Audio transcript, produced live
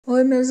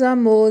Oi, meus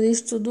amores,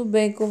 tudo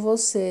bem com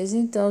vocês?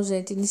 Então,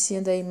 gente,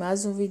 iniciando aí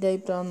mais um vídeo aí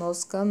para o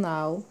nosso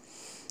canal.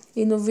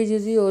 E no vídeo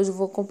de hoje eu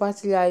vou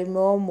compartilhar aí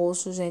meu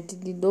almoço, gente,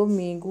 de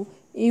domingo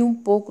e um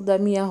pouco da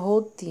minha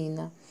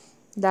rotina.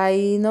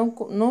 Daí,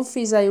 não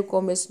fiz aí o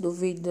começo do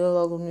vídeo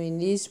logo no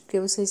início, porque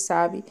vocês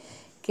sabem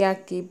que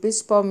aqui,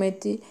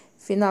 principalmente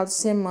final de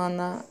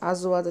semana, a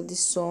zoada de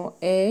som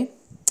é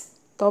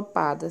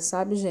topada,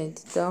 sabe,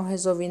 gente? Então,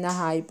 resolvi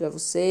narrar aí para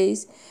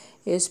vocês.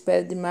 Eu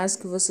espero demais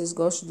que vocês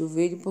gostem do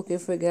vídeo, porque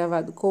foi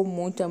gravado com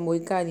muito amor e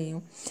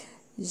carinho.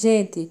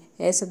 Gente,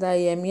 essa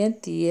daí é minha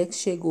tia, que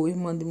chegou,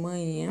 irmã de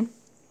manhã.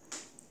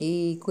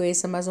 E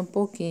conheça mais um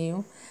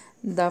pouquinho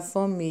da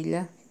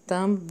família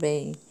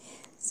também,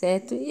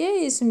 certo? E é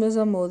isso, meus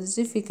amores,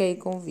 e fica aí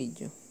com o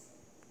vídeo.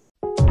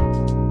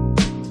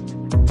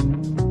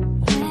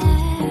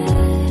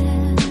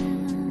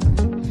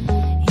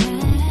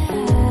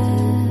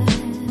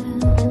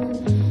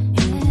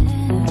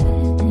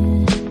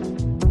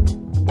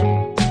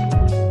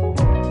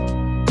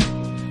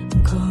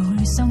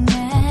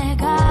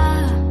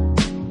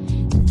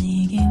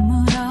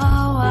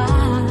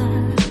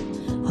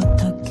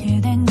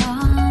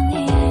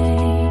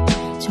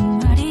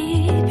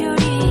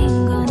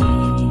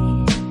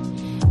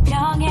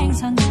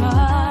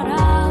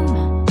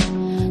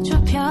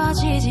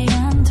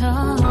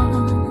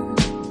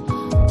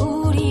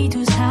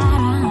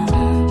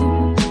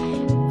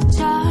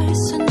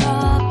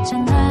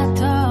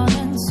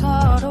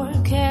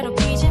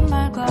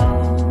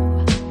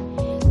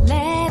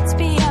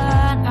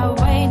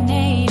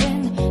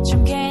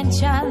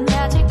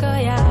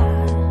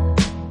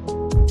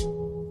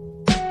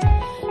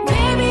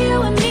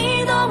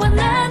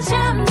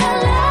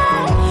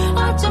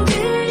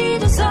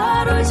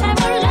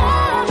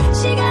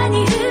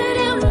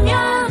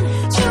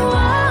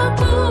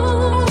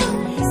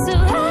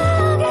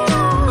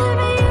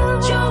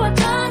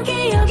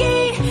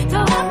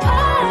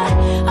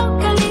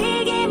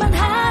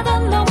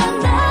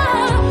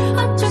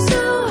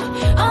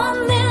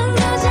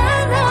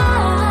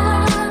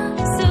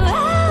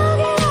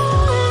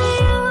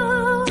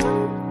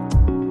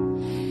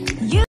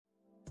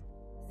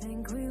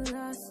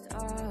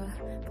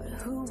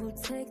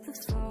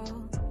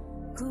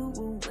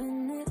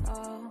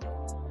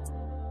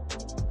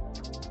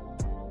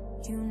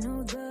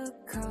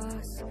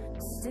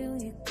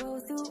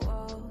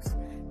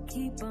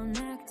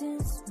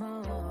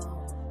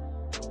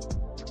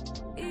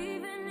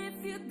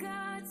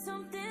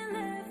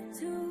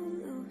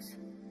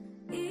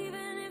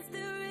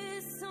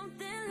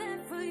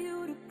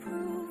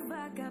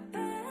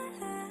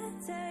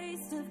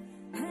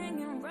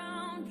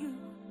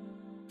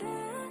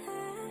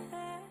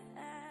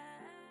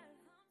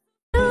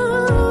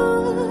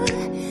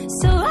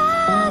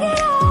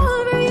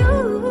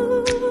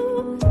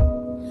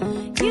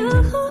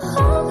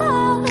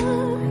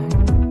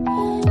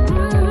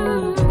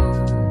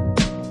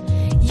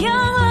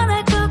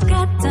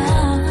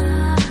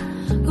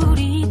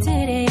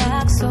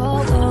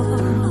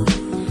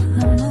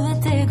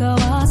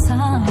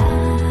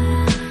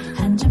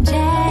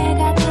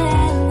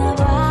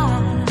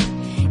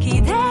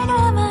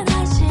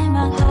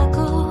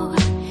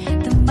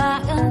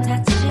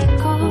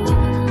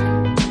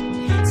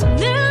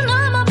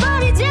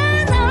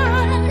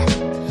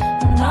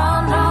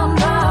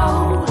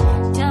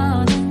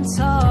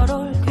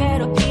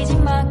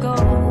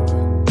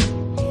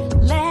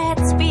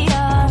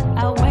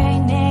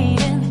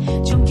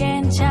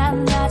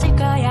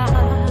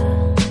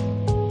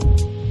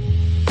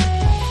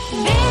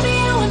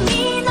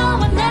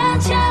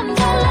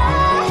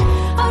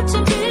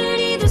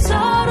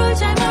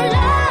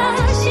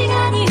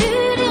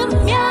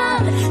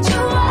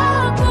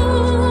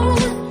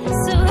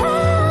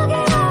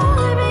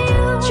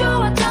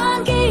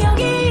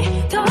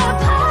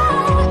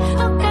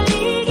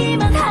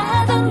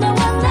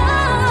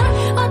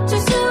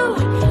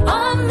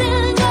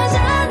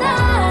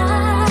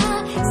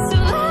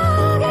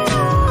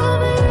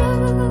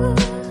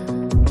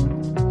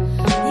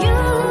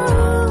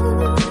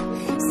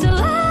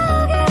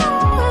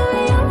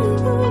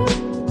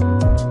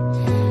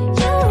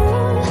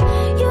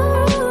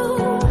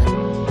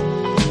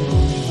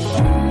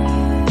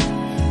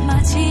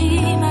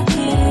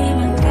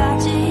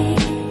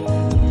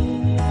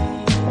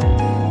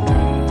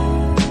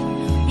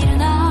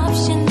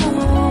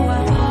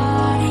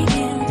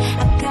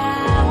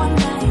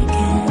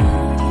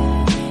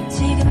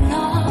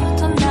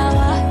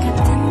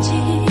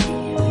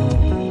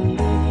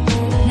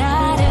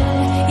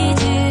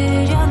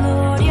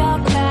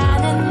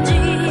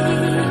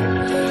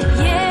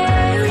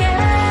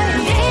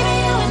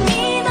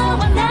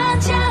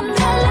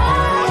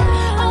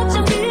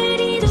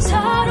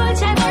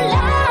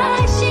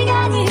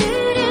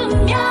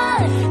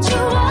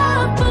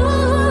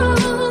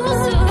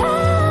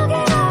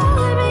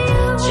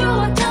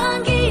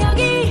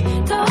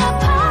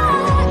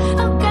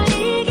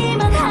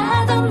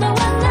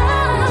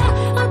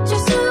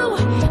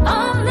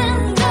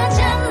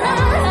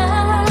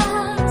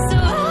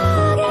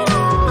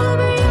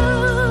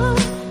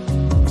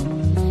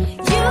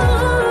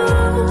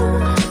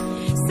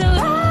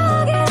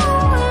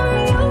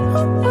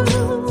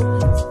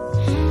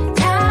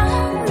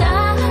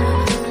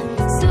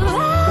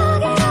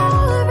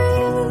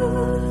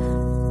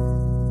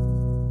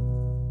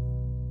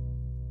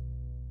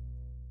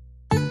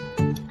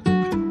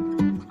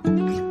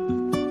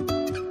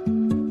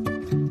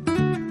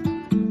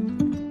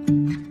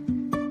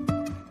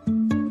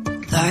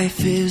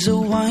 Life is a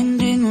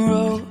winding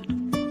road,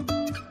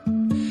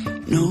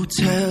 no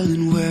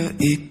telling where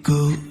it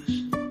goes.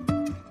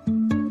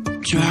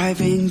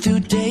 Driving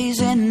through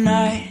days and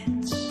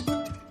nights,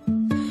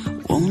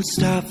 won't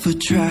stop for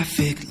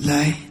traffic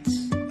lights.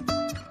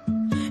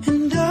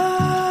 And I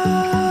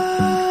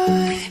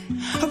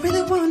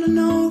really wanna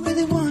know,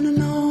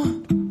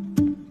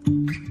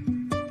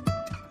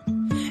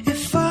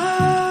 if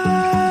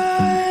I'll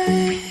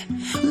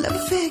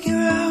ever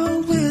figure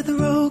out where the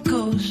road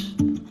goes.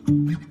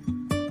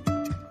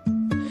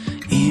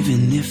 Even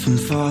if I'm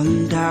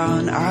falling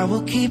down, I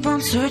will keep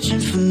on searching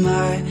for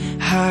my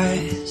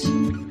highs.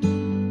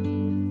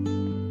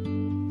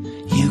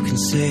 You can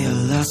say I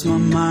lost my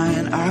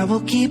mind, I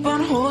will keep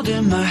on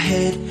holding my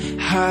head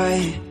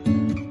high.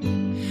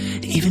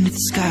 Even if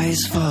the sky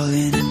is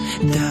falling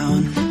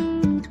down.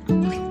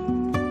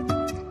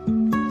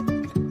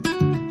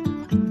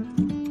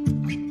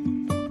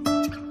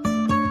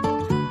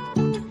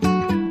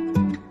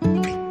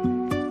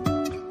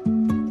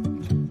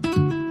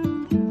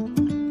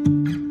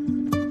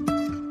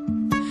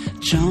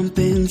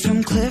 Jumping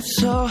from cliffs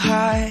so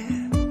high,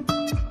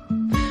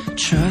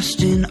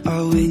 trusting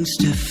our wings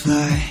to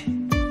fly.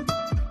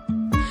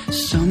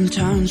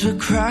 Sometimes we're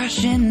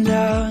crashing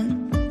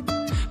down,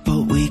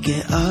 but we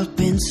get up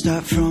and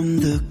start from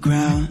the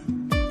ground.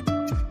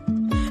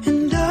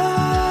 And I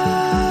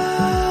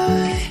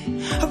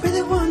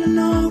really wanna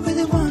know,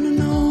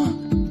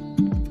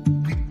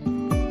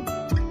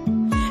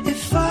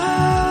 if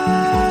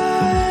I'll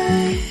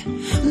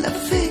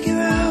ever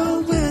figure out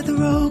where the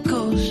road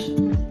goes.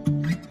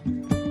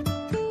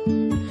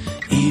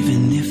 Even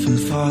if I'm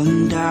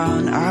falling down,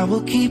 I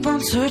will keep on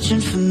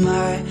searching for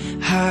my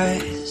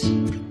highs.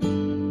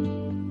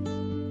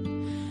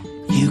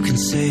 You can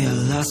say I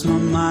lost my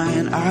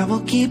mind, I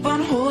will keep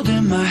on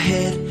holding my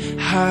head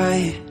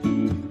high.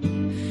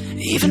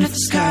 Even if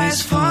the sky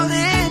is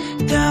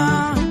falling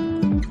down,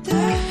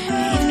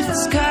 even if the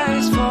sky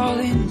is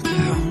falling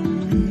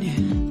down,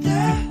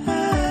 yeah.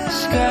 The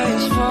sky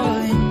is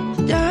falling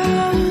down.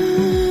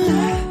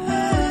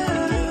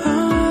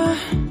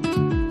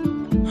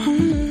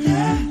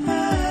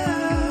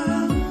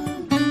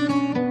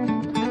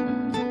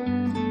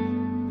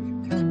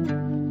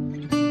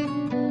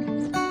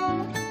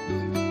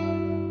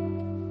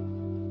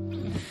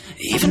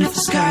 Even if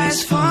the sky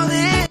is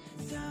falling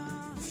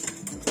down.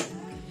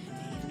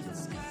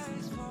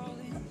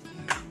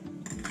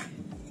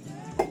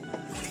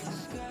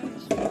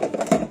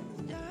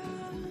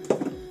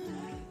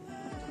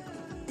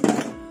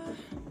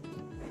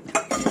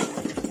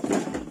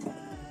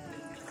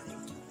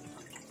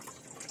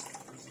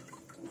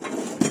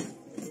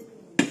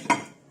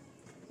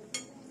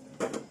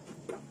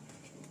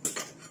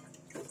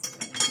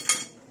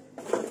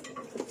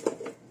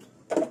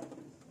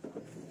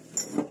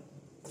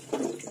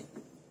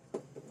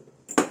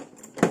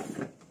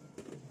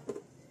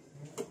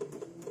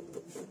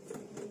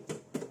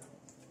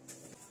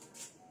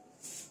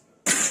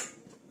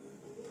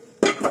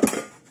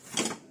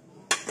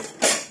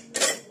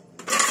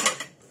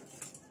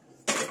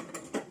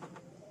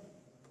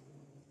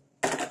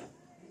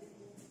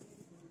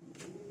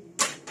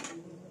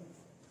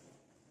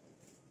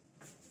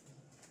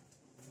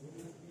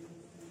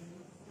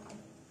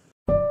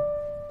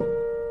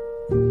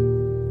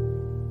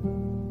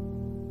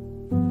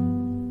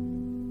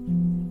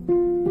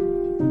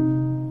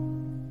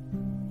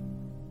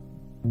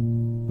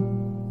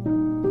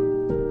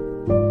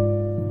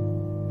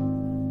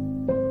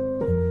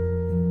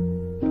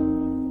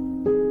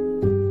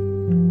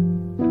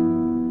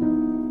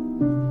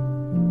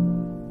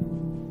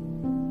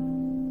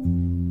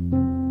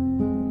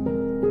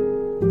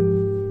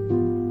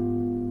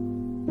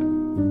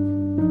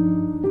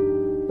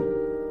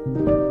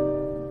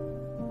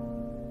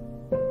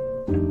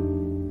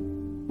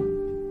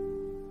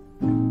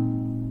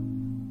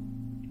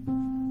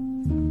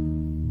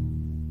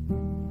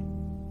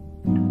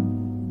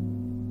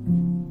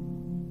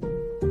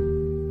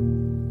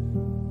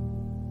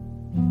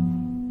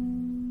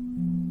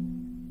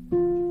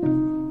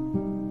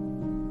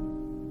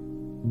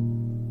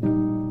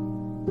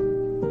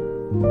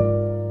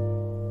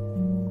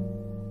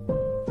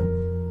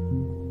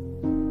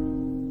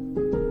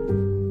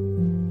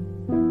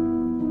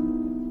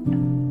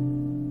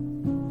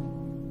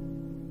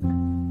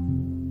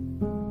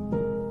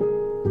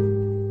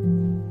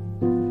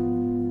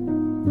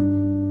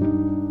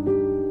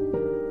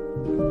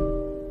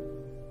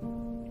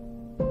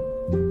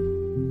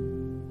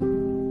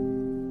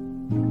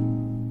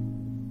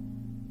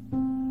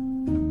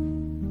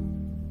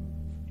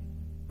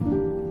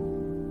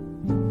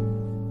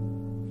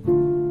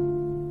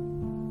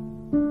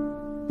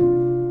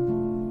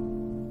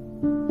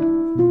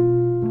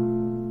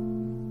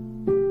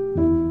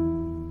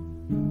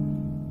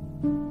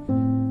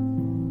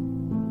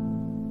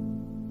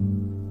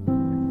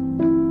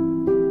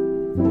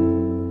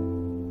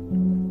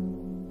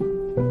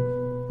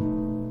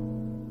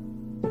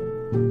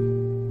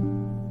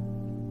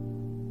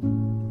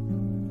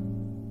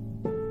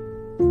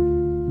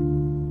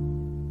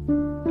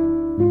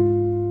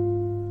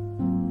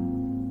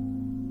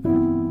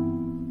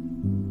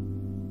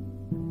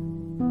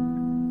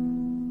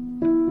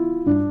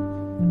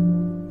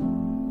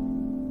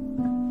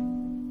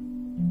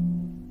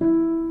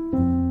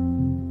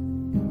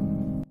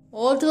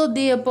 Outro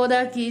dia por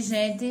aqui,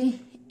 gente,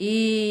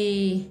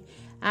 e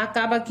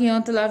acaba que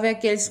ontem eu lavei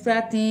aqueles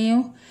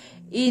pratinhos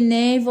e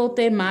nem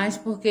voltei mais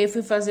porque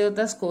fui fazer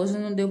outras coisas,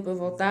 não deu pra eu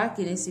voltar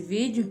aqui nesse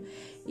vídeo.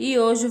 E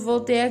hoje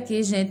voltei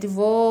aqui, gente,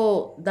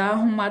 vou dar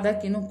uma arrumada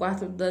aqui no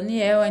quarto do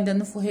Daniel, ainda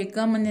não forrei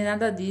cama nem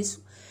nada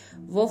disso.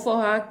 Vou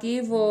forrar aqui,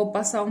 vou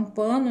passar um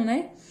pano,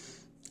 né?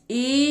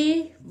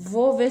 E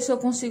vou ver se eu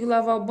consigo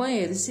lavar o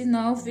banheiro, se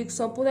não eu fico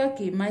só por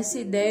aqui. Mas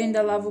se der eu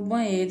ainda lavo o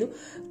banheiro,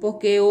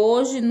 porque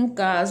hoje, no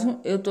caso,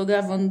 eu tô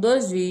gravando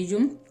 2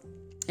 vídeos.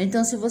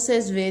 Então se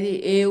vocês verem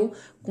eu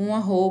com uma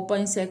roupa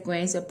em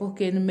sequência,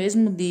 porque no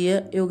mesmo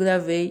dia eu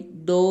gravei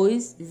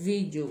 2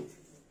 vídeos.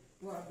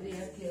 Vou abrir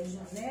aqui a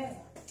janela,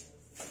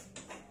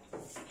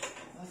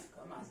 vai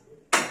ficar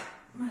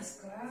mais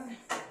clara.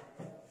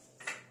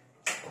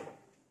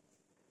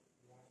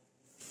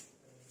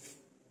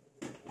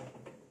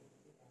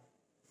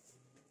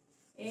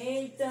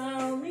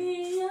 Então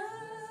me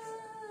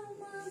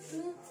ama.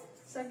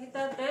 Isso aqui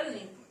tá até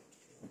limpo.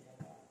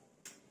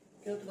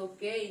 Que eu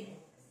troquei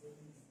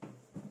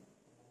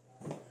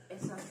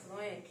essa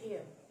fronha aqui,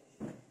 ó.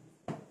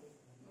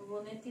 Não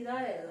vou nem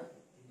tirar ela.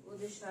 Vou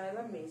deixar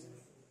ela mesmo.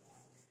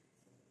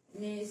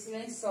 Esse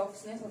lençol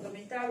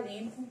também tá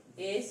limpo.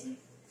 Esse,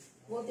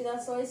 vou tirar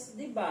só esse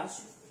de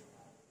baixo.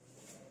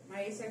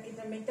 Mas esse aqui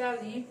também tá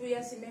limpo e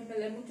assim mesmo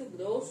ele é muito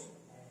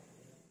grosso.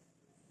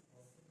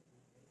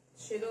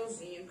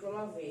 Cheirosinho que eu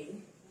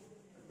lavei.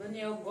 O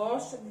Daniel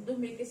gosta de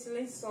dormir com esse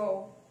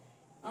lençol.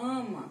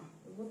 Ama.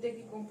 Eu vou ter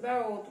que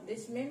comprar outro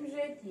desse mesmo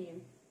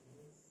jeitinho.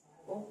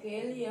 Porque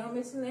ele ama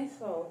esse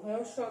lençol. É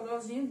o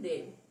xodózinho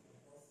dele.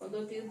 Quando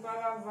eu tiro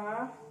para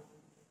lavar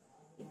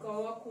e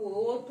coloco o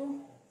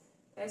outro,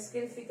 parece que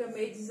ele fica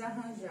meio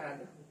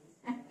desarranjado.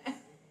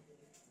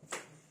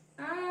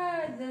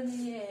 Ai,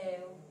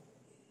 Daniel.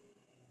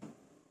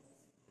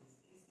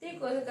 Tem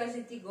coisa que a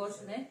gente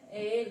gosta, né?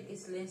 É ele que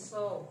esse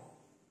lençol.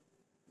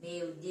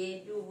 Meu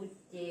Deus do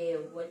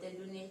céu, bota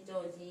do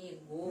lençolzinho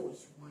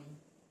gosto, mãe.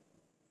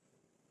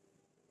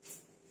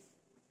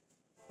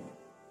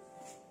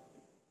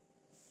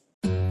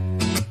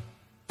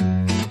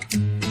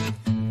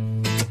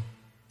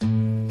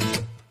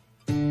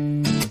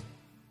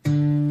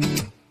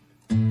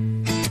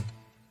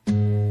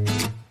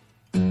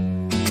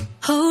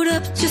 Hold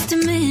up just a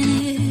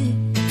minute.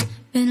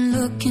 Been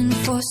looking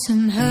for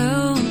some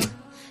help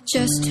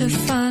just to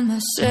find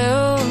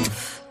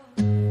myself.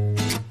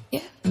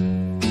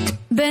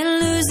 Been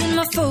losing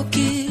my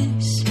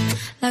focus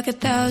like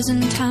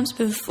 1,000 times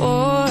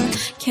before.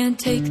 Can't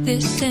take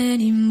this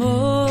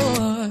anymore.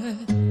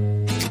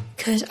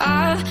 'Cause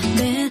I've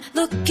been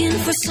looking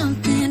for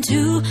something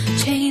to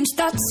change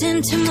thoughts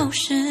into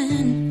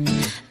motion.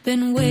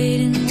 Been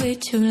waiting way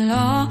too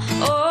long.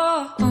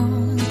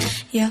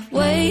 Yeah,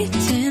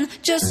 waiting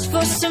just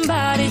for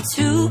somebody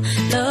to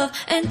love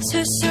and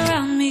to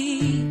surround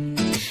me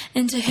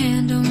and to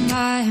handle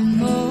my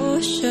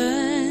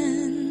emotions.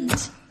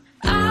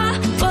 I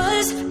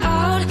was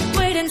out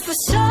waiting for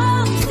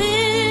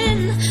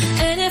something,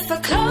 and if I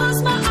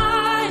close my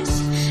eyes,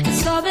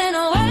 it's all been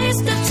a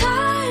waste of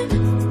time.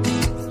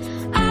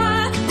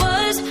 I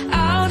was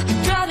out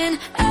driving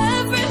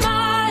every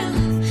mile,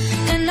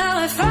 and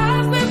now if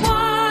I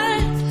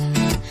rewind,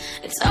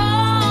 it's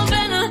all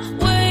been a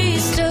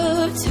waste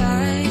of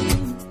time.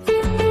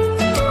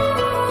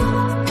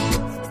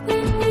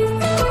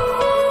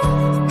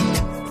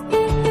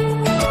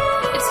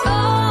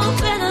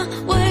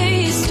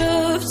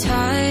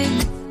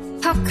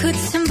 How could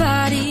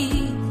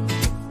somebody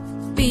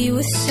be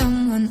with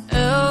someone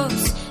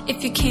else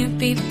if you can't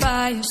be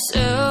by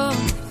yourself?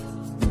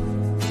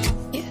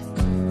 Yeah.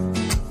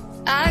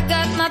 I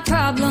got my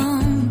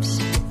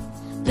problems.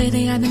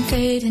 Lately I've been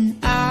fading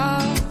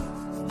out,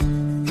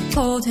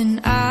 holding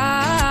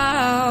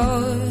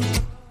out,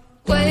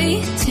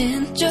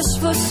 waiting just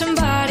for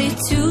somebody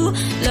to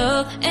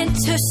love and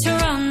to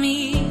surround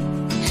me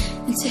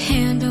and to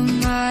handle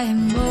my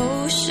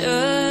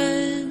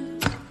emotions.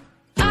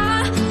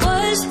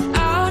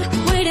 Out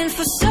waiting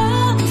for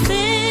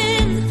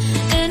something,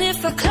 and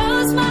if I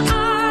close my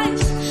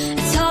eyes,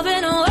 it's all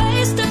been a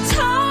waste of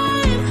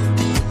time.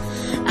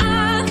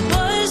 I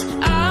was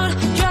out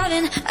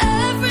driving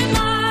every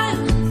mile,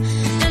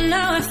 and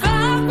now if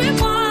I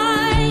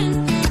rewind,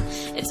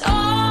 it's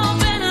all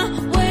been a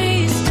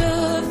waste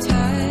of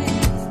time.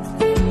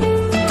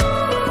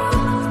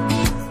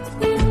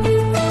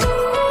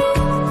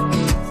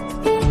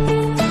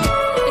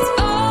 It's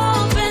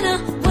all been a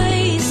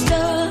waste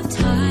of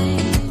time.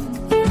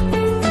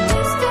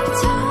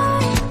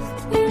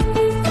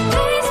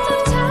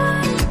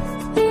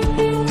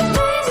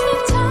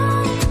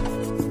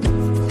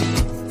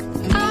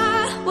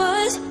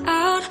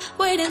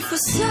 For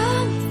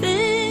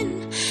something,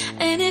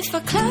 and if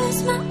I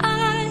close my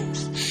eyes,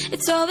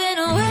 it's all been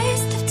a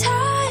waste of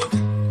time.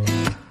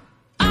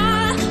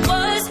 I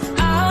was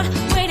out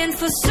waiting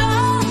for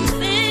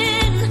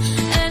something,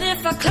 and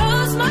if I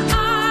close my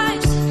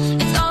eyes,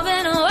 it's all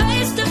been a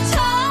waste of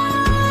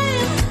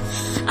time.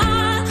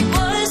 I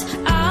was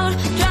out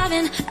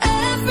driving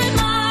every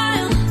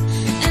mile,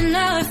 and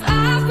now if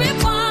I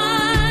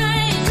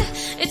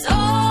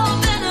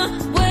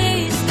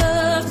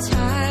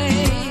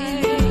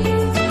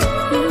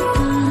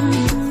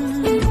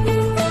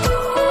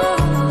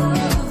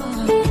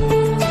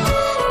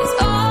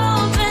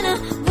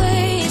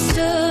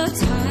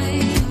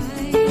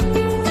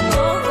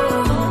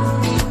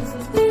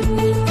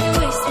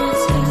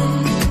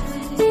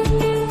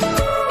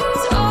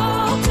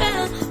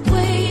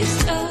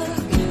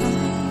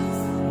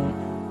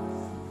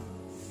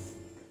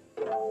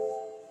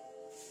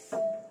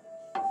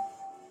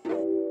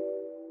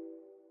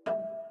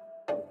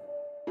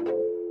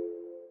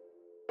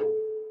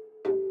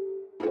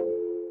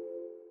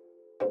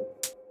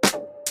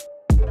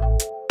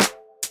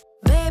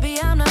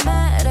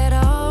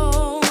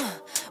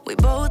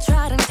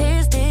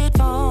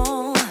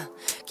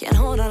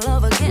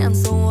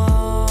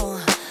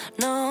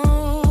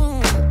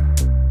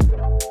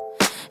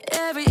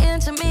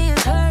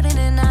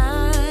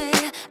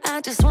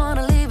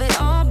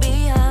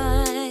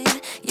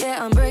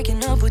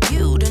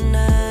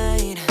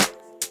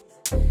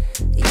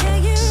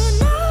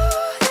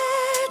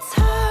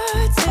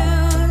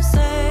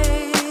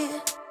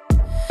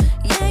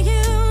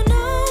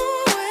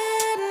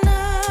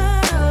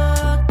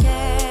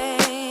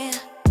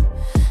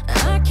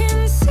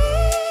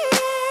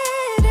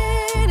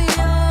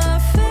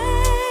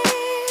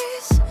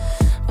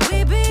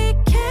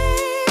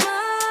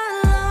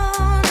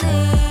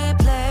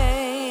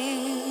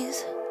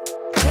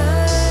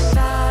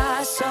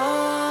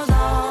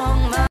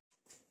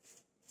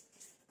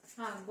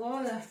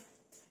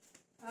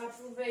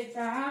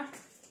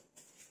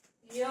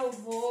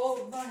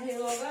vou varrer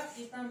logo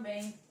aqui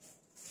também.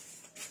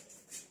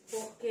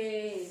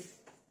 Porque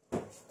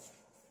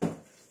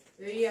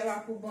eu ia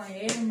lá pro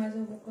banheiro, mas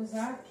eu vou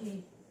coisar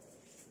aqui.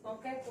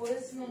 Qualquer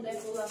coisa, se não der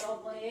pra eu lavar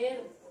o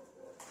banheiro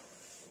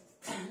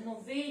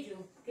no vídeo,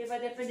 porque vai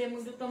depender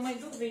muito do tamanho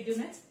do vídeo,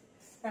 né?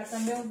 Pra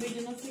também o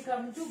vídeo não ficar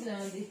muito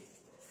grande.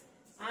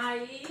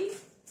 Aí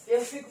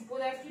eu fico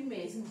por aqui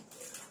mesmo.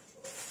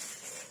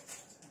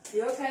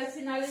 Eu quero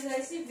finalizar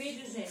esse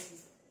vídeo,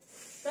 gente.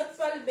 Tanto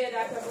para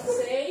liberar para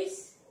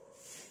vocês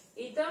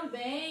e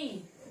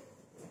também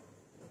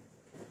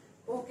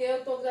porque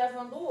eu tô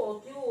gravando o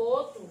outro. E o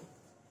outro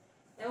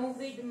é um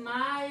vídeo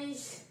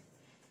mais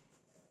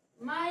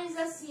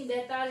assim,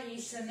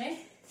 detalhista,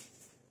 né?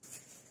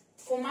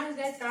 Com mais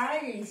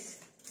detalhes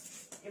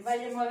e vai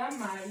demorar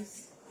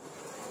mais.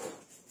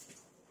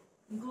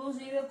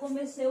 Inclusive eu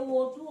comecei o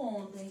outro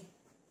ontem.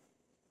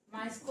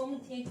 Mas como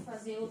tinha que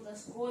fazer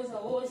outras coisas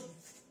hoje,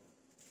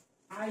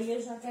 aí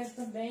eu já quero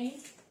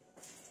também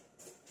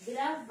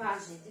gravar,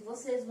 gente.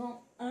 Vocês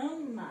vão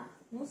amar.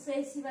 Não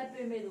sei se vai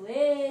primeiro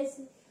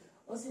esse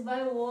ou se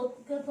vai o outro,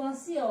 porque eu tô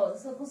ansiosa.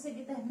 Se eu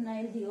conseguir terminar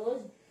ele de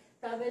hoje,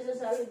 talvez eu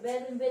já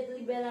libere, em vez de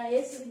liberar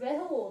esse, eu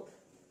libero o outro.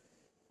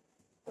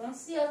 Tô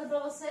ansiosa pra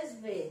vocês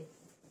verem.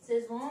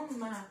 Vocês vão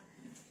amar.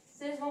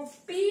 Vocês vão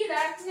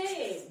pirar que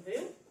nem eu,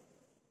 viu?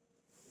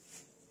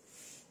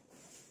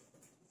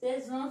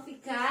 Vocês vão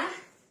ficar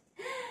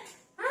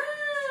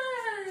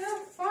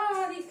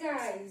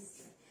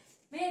eufóricas.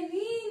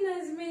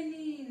 Meninas.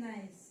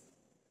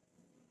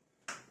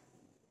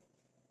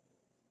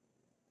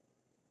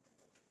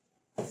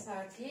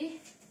 Passar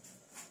aqui.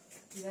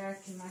 Tirar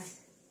aqui mais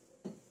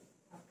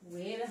a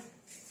poeira.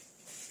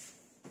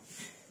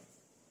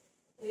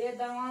 Eu ia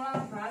dar uma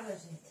lavada,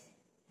 gente.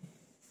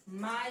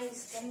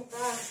 Mas como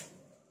tá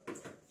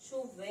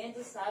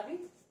chovendo,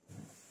 sabe?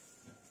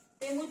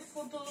 Tem muito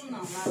futuro não,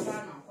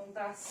 lavar não. Como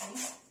tá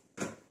assim.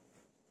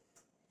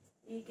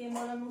 E quem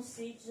mora no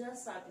sítio já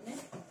sabe, né?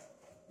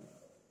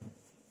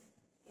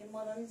 Quem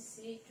mora no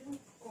sítio,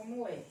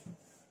 como é.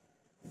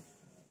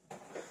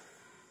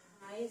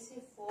 Aí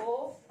se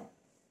for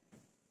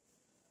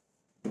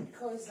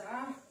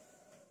coisar,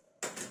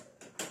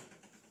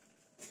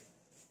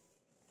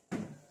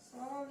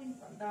 só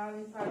dar uma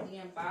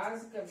limpadinha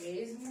básica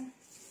mesmo.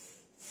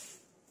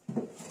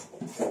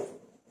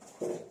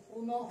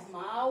 O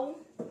normal.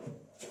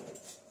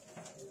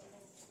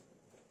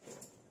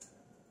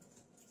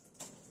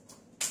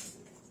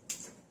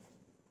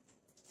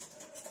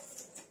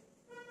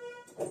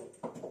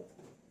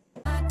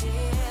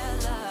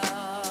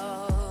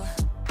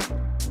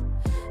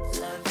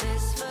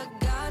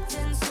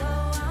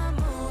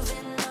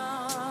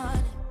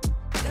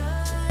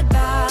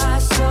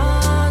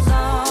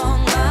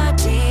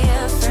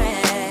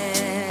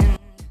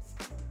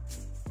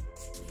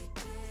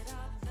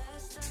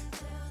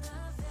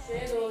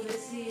 Cheiroso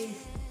esse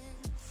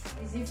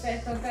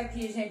desinfetante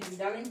aqui, gente,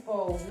 da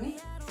Limpol, né?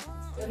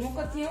 Eu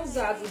nunca tinha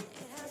usado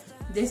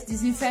desse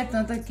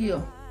desinfetante aqui,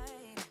 ó.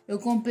 Eu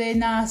comprei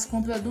nas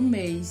compras do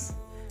mês.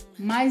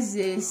 Mas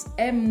esse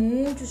é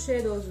muito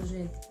cheiroso,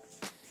 gente.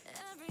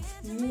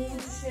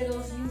 Muito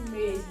cheirosinho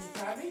mesmo,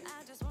 sabe?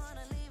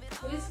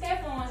 Por isso que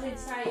é bom a gente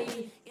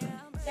sair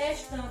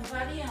testando,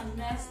 variando,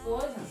 né, as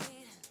coisas.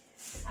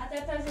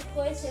 Até pra gente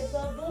conhecer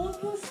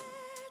produtos.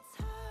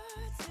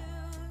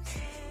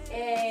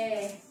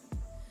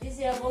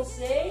 Dizer a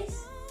vocês,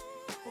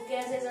 porque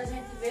às vezes a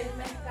gente vê no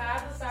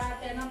mercado, tá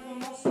até na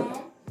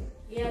promoção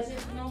e a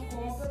gente não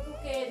compra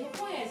porque não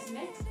conhece,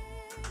 né?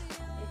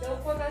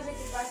 Então quando a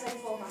gente passa a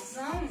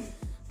informação,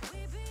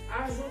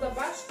 ajuda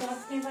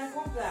bastante quem vai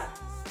comprar.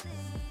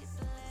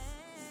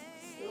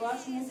 Eu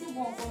acho muito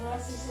bom quando eu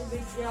assisto o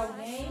vídeo de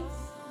alguém,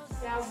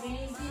 que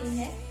alguém diz,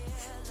 né?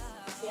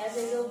 E às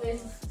vezes eu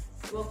vejo,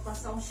 vou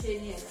passar um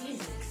cheirinho aqui,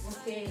 gente,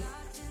 porque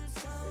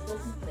eu tô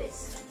com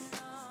pressa.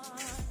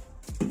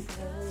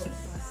 Eu vou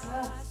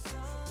passar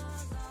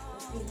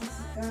aqui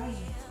nesse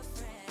caso,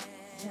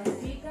 já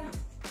fica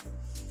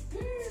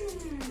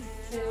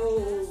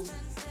cheiroso.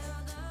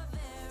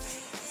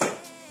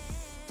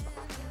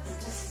 Eu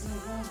preciso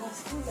dar uma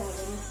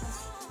vasculhada nessa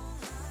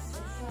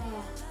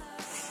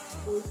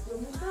coisa que eu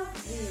nunca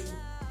vi.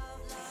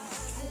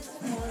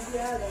 Uma de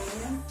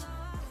aranha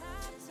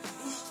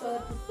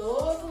estoura por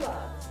todo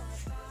lado.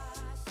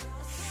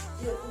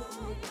 E eu tô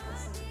com medo de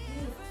passar aqui.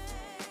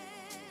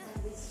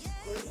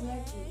 Coisinha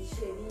aqui, de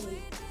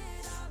cheirinho,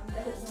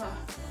 derrubar.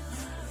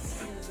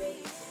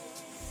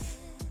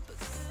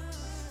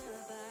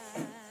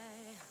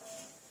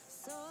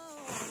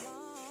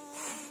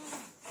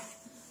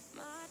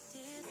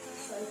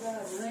 Sai da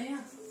aranha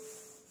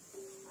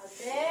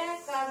até a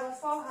casa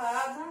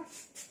forrada.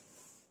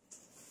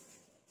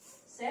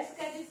 Certo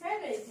que é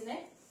diferente, né?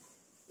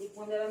 E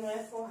quando ela não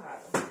é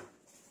forrada.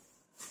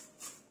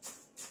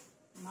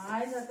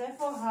 Mas até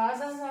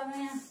forrada as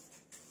aranhas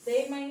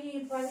teimam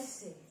em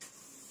aparecer.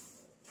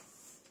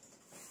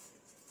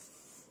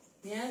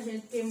 Minha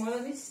gente, quem mora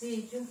no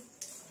sítio,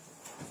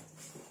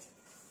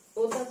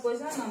 outra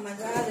coisa não, mas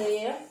a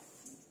areia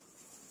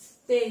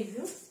tem,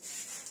 viu?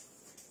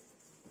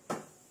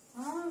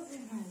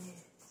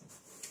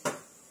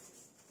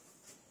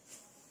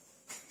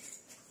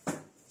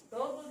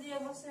 Todo dia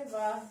você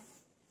varre.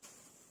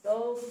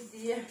 Todo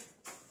dia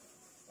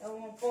é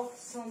uma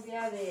porção de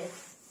areia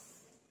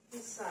que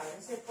sai.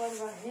 Você pode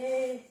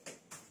varrer,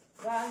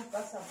 varre,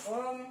 passa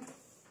pano.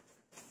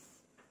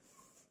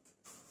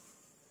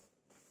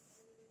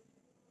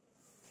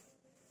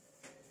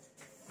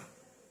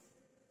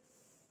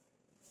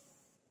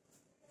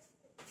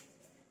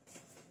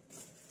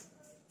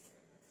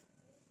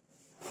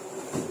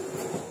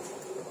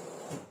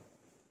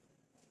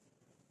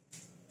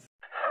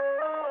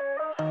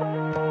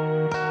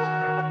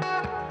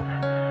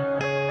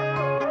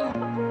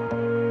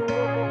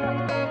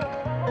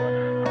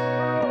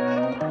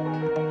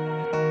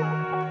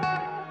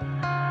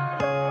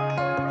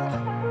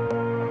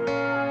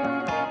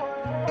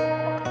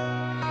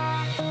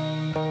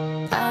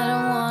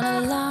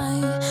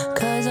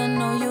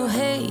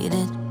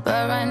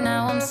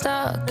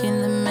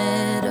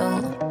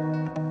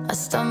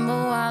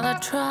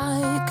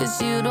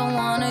 You don't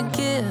wanna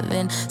give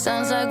in.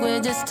 Sounds like we're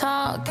just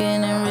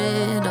talking in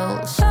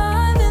riddles.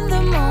 5 in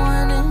the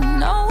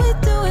morning, all we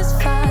do is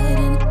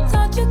fighting.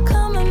 Thought you'd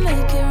come and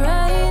make it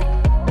right.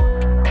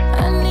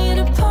 I need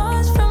a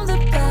pause from the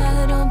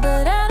battle,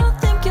 but I don't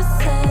think you're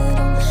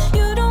settled.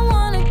 You don't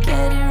wanna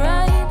get it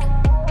right.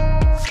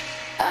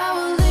 I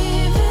will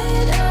leave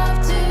it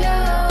up to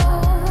you.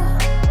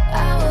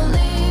 I will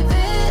leave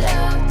it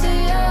up to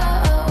you.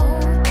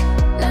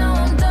 Now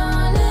I'm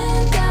done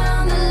and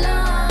down the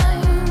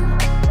line.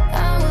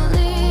 I will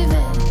leave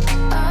it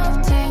up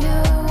to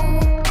you.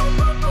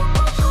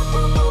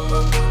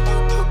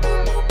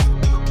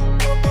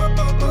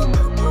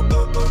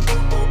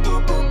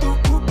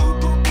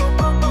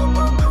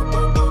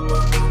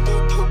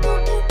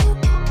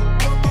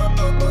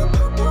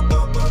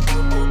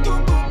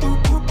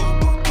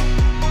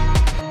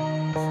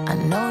 I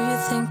know you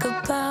think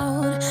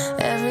about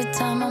every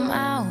time I'm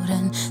out,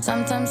 and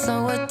sometimes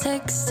so we're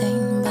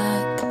texting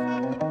back.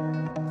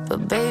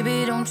 But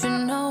baby, don't you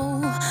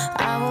know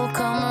I will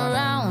come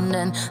around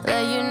and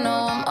let you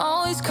know I'm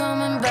always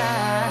coming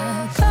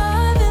back.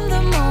 5 in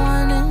the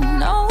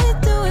morning, all we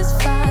do is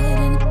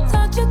fighting.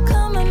 Thought you'd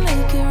come and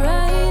make it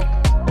right.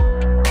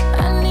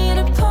 I need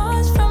a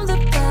pause from the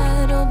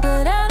battle,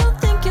 but I don't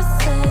think you're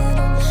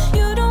settled.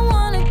 You don't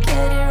wanna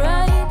get it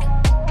right.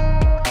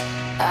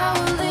 I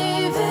will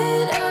leave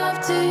it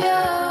up to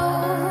you.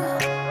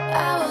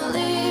 I will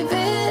leave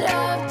it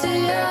up to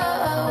you.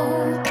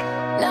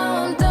 Now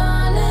I'm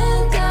done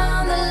and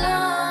down the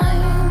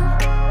line.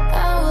 I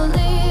will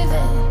leave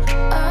it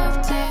up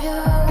to you.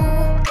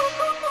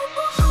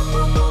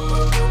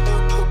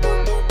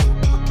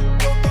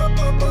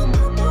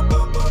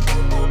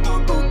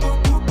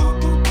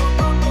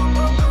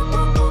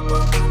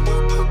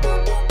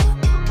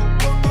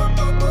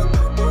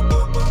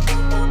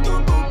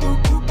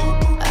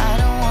 I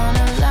don't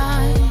wanna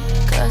lie,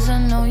 'cause I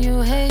know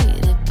you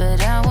hate it. But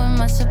how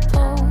am I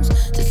supposed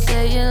to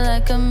say it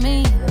like I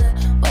mean it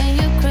when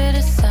you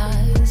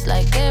criticize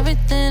like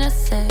everything I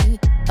say?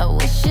 I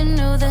wish you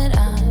knew that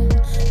I'm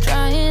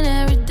trying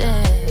every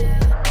day.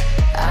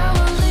 I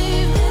will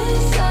leave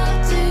this up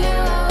to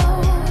you.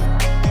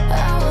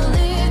 I will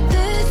leave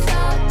this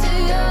up to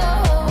you.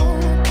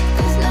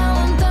 'Cause now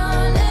I'm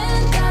done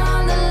and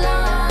down the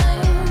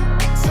line.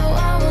 So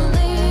I will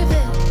leave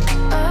it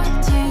up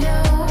to you.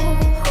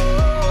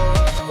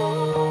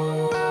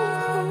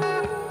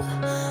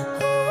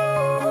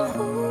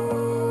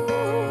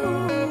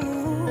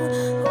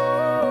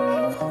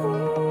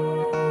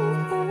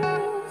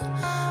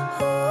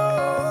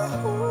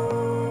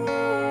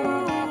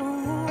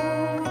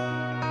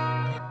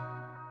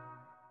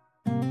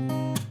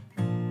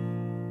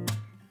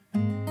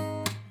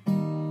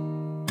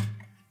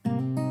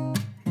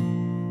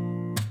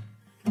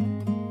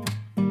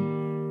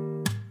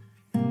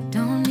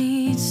 Don't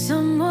need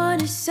someone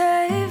to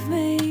save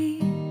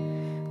me,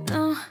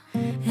 no,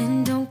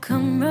 and don't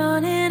come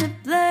running to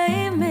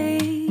blame me.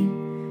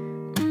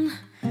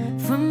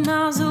 From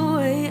miles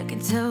away, I can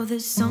tell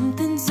that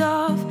something's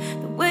off.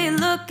 The way you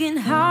look and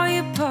how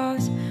you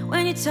pause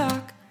when you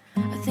talk,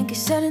 I think you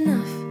said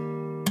enough.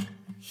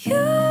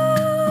 You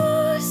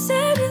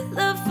said your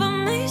love for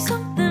me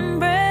something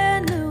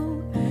brand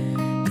new.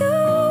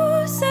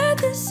 You said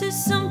this is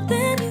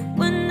something you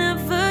would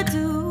never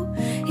do.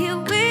 Here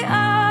we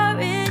are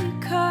in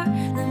your car.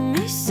 Let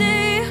me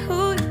see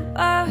who you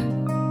are,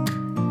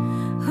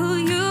 who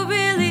you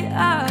really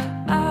are.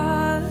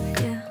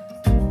 Yeah.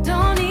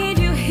 Don't need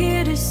you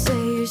here to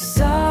say you're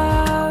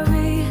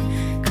sorry,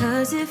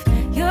 'cause if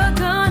you're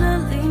gonna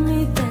leave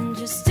me, then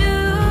just do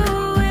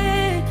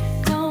it.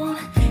 Don't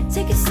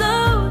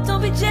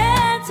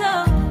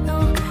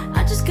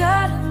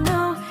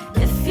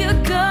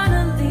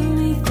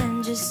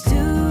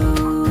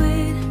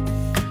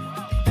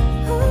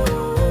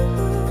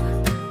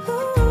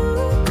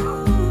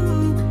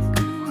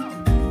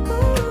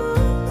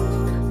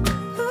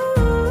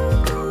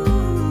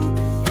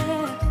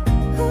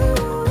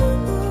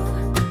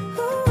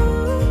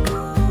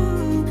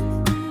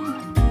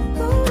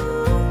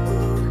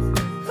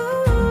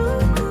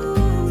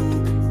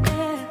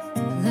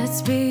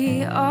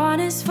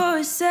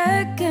a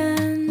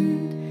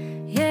second,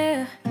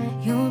 yeah,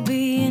 you'll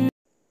be in.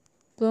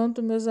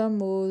 Pronto, meus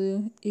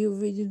amores, e o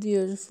vídeo de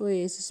hoje foi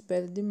esse.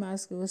 Espero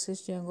demais que vocês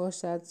tenham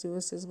gostado. Se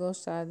vocês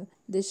gostaram,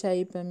 deixa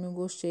aí para mim um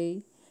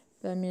gostei,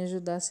 para me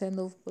ajudar. Se é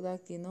novo por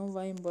aqui, não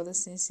vai embora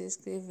sem se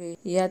inscrever.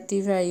 E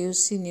ative aí o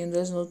sininho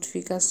das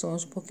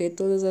notificações, porque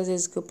todas as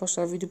vezes que eu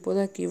postar vídeo por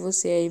aqui,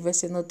 você aí vai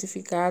ser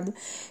notificado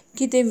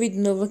que tem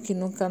vídeo novo aqui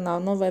no canal.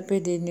 Não vai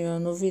perder nenhuma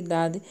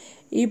novidade.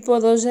 E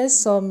por hoje é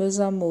só, meus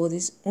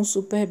amores. Um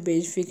super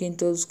beijo, fiquem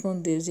todos com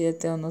Deus e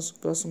até o nosso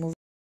próximo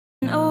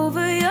vídeo.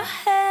 Over your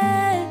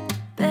head,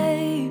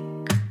 babe,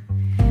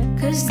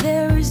 'cause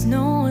there is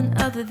no one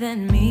other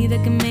than me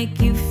that can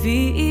make you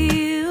feel